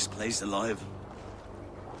leave this place alive.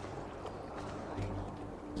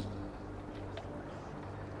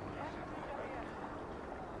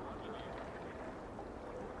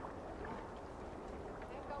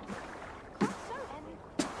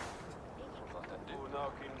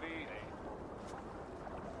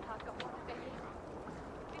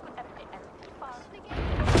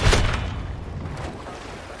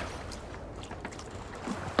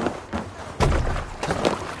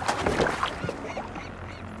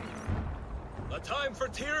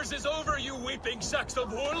 Tears is over, you weeping sacks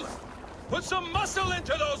of wool! Put some muscle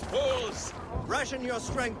into those pools! Ration your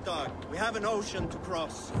strength, dog. We have an ocean to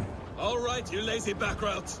cross. All right, you lazy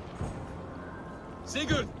backrout.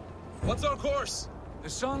 Sigurd, what's our course? The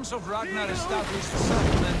sons of Ragnar established a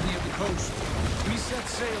settlement near the coast. We set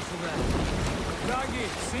sail for them. Ragi,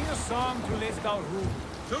 sing a song to lift our rule.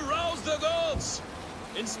 To rouse the gods!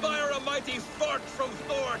 Inspire a mighty fart from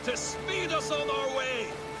Thor to speed us on our way!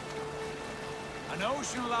 An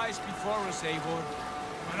ocean lies before us, Eivor,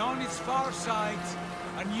 and on its far side,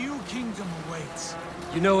 a new kingdom awaits.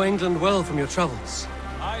 You know England well from your travels.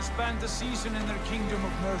 I spent a season in their kingdom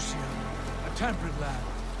of Mercia, a temperate land,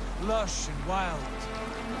 lush and wild.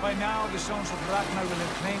 By now, the sons of Ragnar will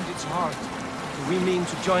have claimed its heart. Do we mean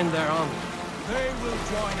to join their army? They will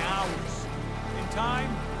join ours. In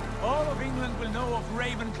time, all of England will know of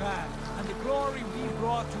Ravenclan, and the glory we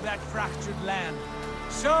brought to that fractured land.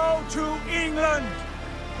 So to England!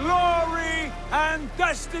 Glory and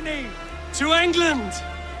destiny! To England!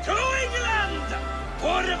 To England!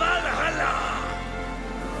 For Valhalla!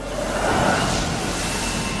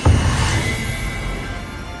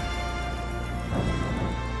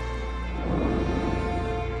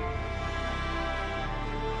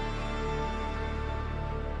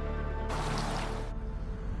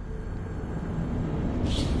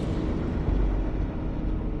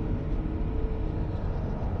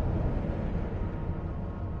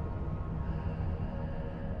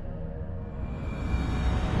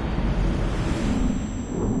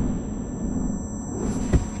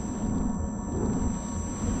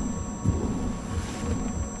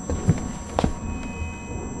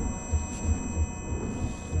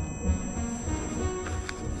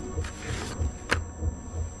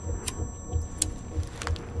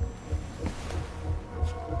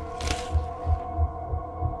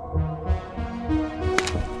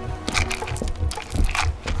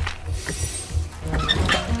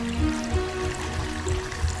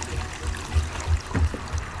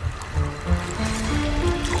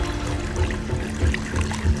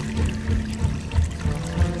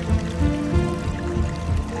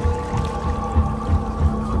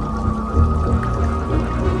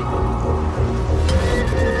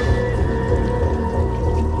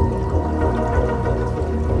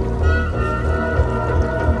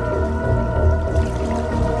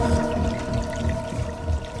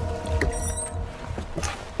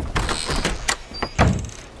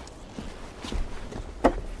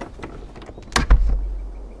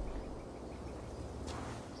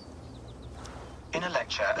 In a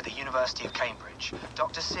lecture at the University of Cambridge,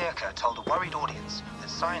 Dr. Sirka told a worried audience that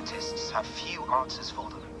scientists have few answers for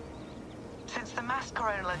them. Since the mass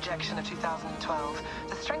coronal ejection of 2012,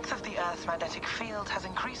 the strength of the Earth's magnetic field has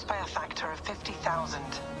increased by a factor of 50,000.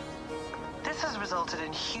 This has resulted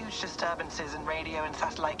in huge disturbances in radio and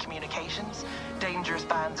satellite communications, dangerous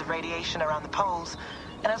bands of radiation around the poles,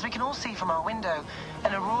 and as we can all see from our window,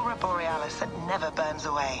 an aurora borealis that never burns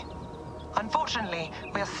away. Unfortunately,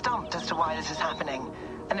 we are stumped as to why this is happening,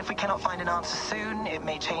 and if we cannot find an answer soon, it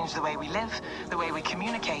may change the way we live, the way we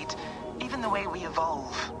communicate, even the way we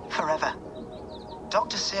evolve, forever.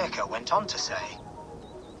 Dr. Circa went on to say,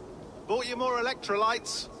 Bought you more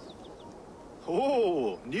electrolytes?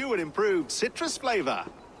 Oh, new and improved citrus flavor.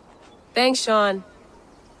 Thanks, Sean.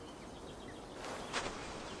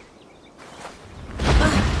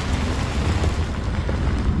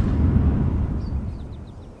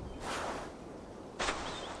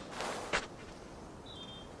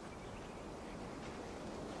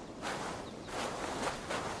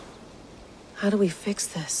 How do we fix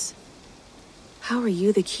this? How are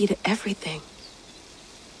you the key to everything?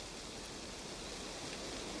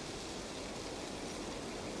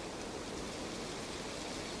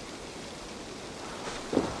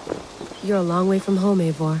 You're a long way from home,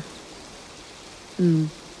 Eivor.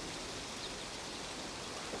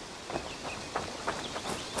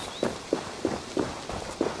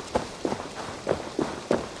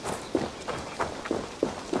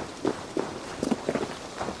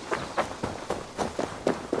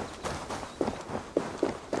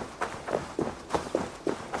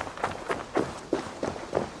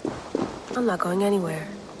 I'm not going anywhere.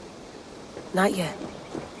 Not yet.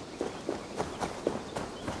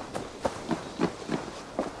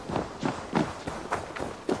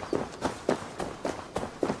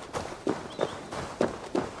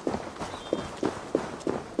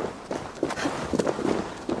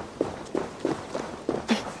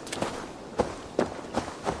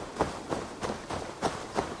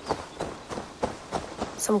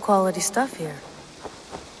 Some quality stuff here.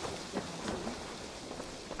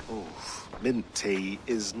 Mint tea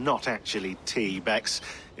is not actually tea, Bex.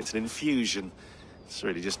 It's an infusion. It's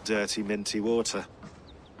really just dirty, minty water.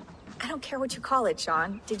 I don't care what you call it,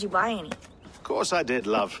 Sean. Did you buy any? Of course I did,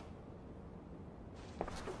 love.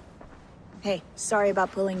 Hey, sorry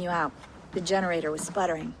about pulling you out. The generator was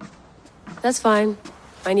sputtering. That's fine.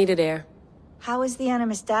 I needed air. How is the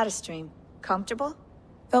Animus data stream? Comfortable?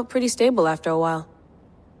 Felt pretty stable after a while.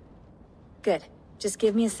 Good. Just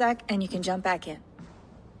give me a sec and you can jump back in.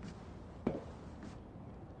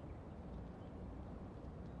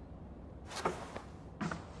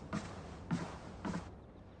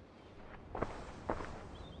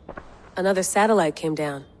 Another satellite came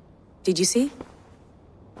down. Did you see?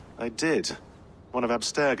 I did. One of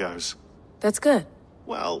Abstergo's. That's good.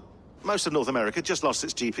 Well, most of North America just lost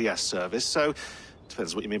its GPS service, so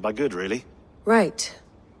depends what you mean by good, really. Right.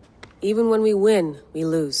 Even when we win, we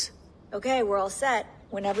lose. Okay, we're all set.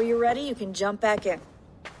 Whenever you're ready, you can jump back in.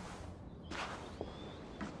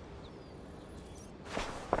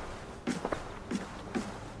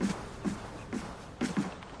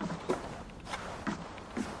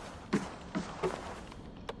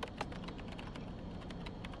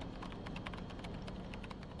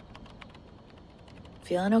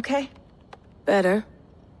 Feeling okay? Better.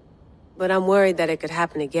 But I'm worried that it could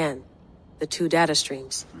happen again. The two data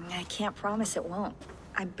streams. I can't promise it won't.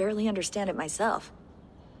 I barely understand it myself.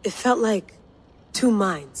 It felt like two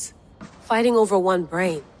minds, fighting over one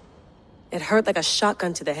brain. It hurt like a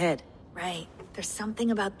shotgun to the head. Right. There's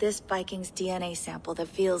something about this Viking's DNA sample that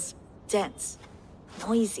feels dense,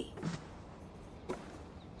 noisy.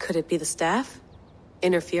 Could it be the staff?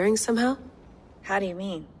 Interfering somehow? How do you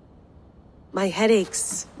mean? My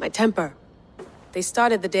headaches, my temper. They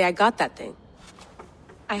started the day I got that thing.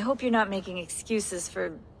 I hope you're not making excuses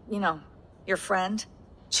for, your friend.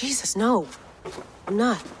 Jesus, no. I'm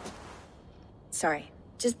not. Sorry.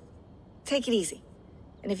 Just take it easy.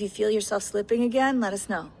 And if you feel yourself slipping again, let us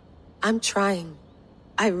know. I'm trying.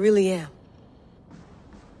 I really am.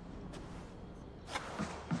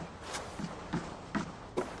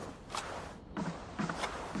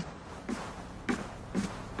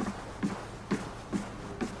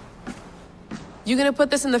 You gonna put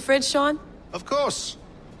this in the fridge, Sean? Of course.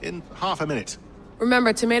 In half a minute.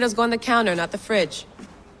 Remember, tomatoes go on the counter, not the fridge.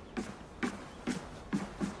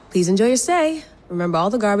 Please enjoy your stay. Remember, all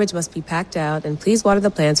the garbage must be packed out, and please water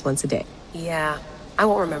the plants once a day. Yeah, I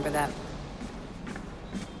won't remember that.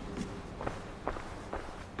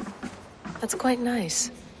 That's quite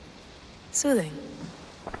nice. Soothing.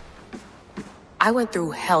 I went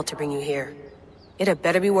through hell to bring you here. It had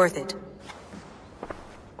better be worth it.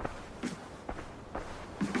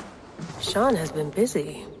 Sean has been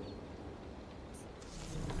busy.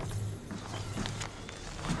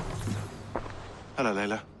 Hello,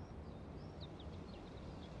 Layla.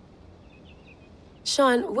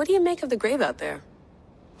 Sean, what do you make of the grave out there?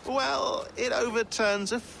 Well, it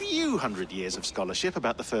overturns a few hundred years of scholarship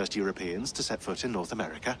about the first Europeans to set foot in North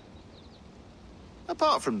America.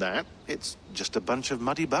 Apart from that, it's just a bunch of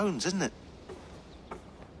muddy bones, isn't it?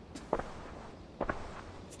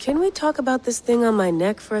 Can we talk about this thing on my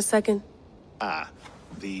neck for a second? Ah,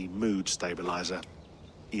 the mood stabilizer.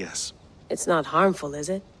 Yes. It's not harmful, is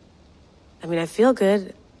it? I mean, I feel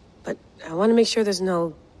good, but I want to make sure there's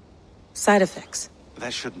no side effects. There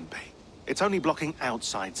shouldn't be. It's only blocking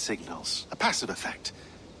outside signals, a passive effect.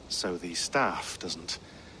 So the staff doesn't,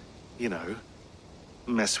 you know,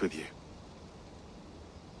 mess with you.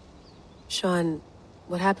 Sean,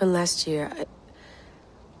 what happened last year,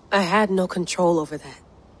 I had no control over that.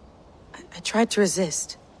 I tried to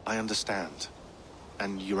resist. I understand.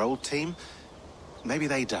 And your old team, maybe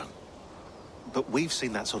they don't. But we've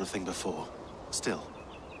seen that sort of thing before. Still,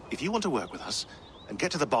 if you want to work with us and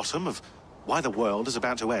get to the bottom of why the world is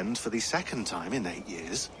about to end for the second time in 8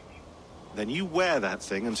 years, then you wear that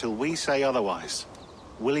thing until we say otherwise.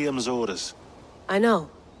 William's orders. I know.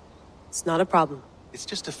 It's not a problem. It's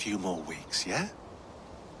just a few more weeks, yeah?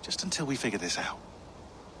 Just until we figure this out.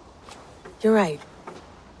 You're right.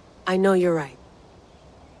 I know you're right.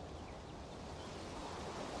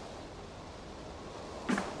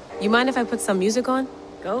 You mind if I put some music on?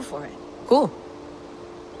 Go for it. Cool.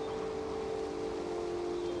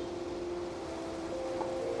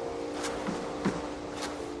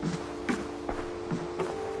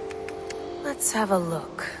 Let's have a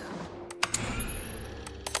look.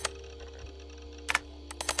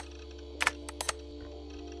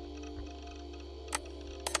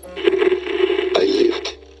 I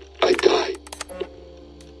lived. I died.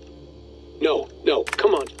 No,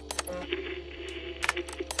 come on.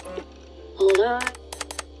 Hold on.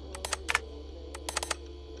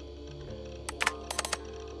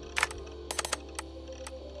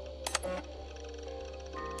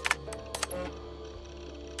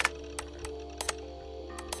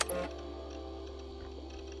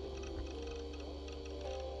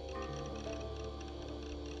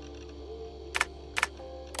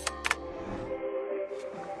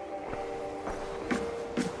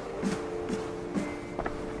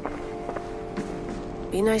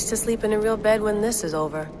 Be nice to sleep in a real bed when this is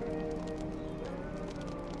over.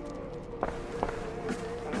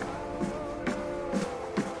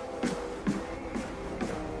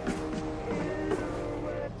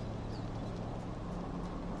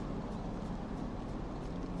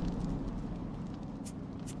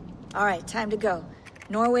 All right, time to go.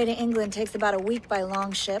 Norway to England takes about a week by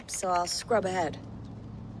long ship, so I'll scrub ahead.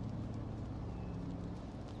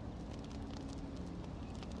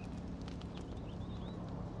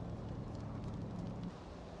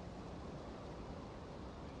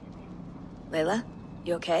 Layla,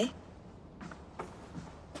 you okay?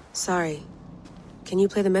 Sorry. Can you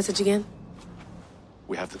play the message again?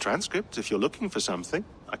 We have the transcript. If you're looking for something,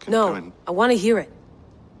 I can go and... No, I want to hear it.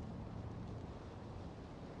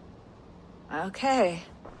 Okay.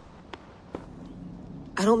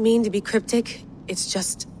 I don't mean to be cryptic. It's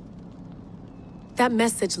just... that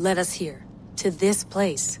message led us here. To this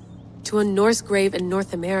place. To a Norse grave in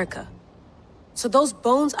North America. So those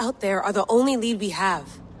bones out there are the only lead we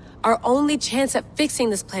have. Our only chance at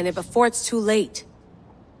fixing this planet before it's too late.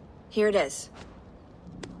 Here it is.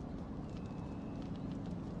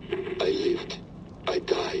 I lived. I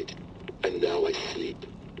died. And now I sleep.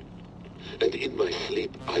 And in my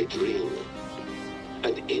sleep I dream.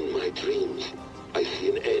 And in my dreams I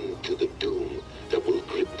see an end to the doom that will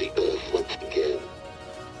grip the earth once again.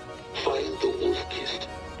 Find the wolf-kissed.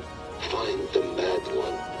 Find the mad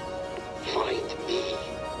one. Find me.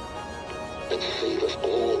 And save us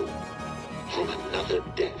all from another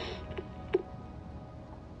death.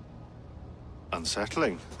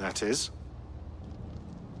 Unsettling, that is.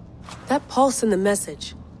 That pulse in the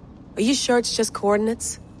message. Are you sure it's just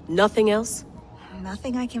coordinates? Nothing else?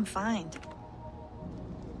 Nothing I can find.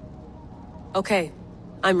 Okay,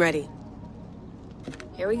 I'm ready.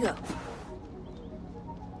 Here we go.